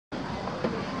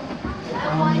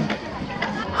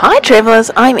Hi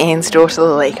travellers, I'm Anne's daughter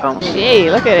Laleko.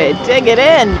 Gee, look at it, dig it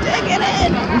in, dig it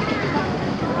in!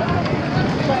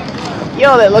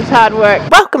 Yo, that looks hard work.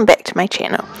 Welcome back to my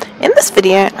channel. In this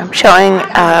video, I'm showing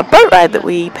a boat ride that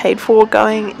we paid for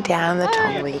going down the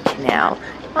Tongli canal.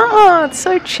 Oh, it's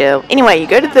so chill. Anyway, you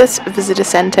go to this visitor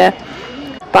centre,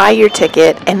 buy your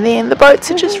ticket, and then the boats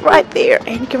are just right there,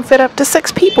 and you can fit up to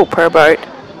 6 people per boat.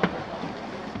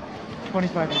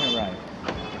 25-minute ride.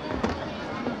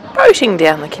 Boating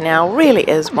down the canal really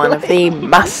is one of the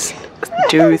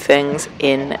must-do things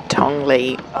in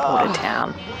Tongli Water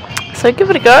Town. So give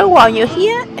it a go while you're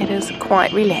here, it is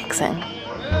quite relaxing.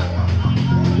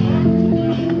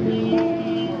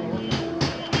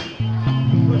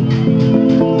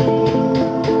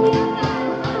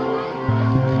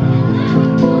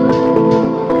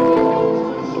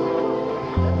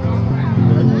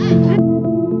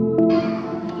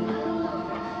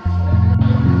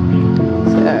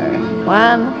 So,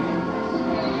 1,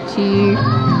 2,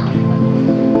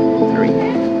 3.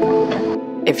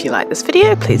 If you like this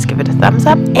video, please give it a thumbs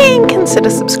up and consider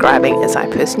subscribing as I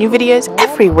post new videos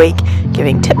every week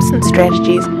giving tips and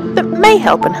strategies that may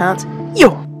help enhance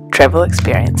your travel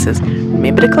experiences.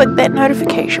 Remember to click that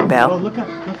notification bell. Oh, look up,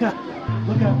 look up,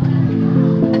 look up.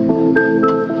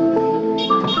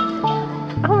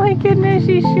 Oh my goodness,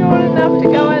 she's short enough to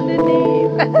go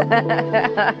underneath.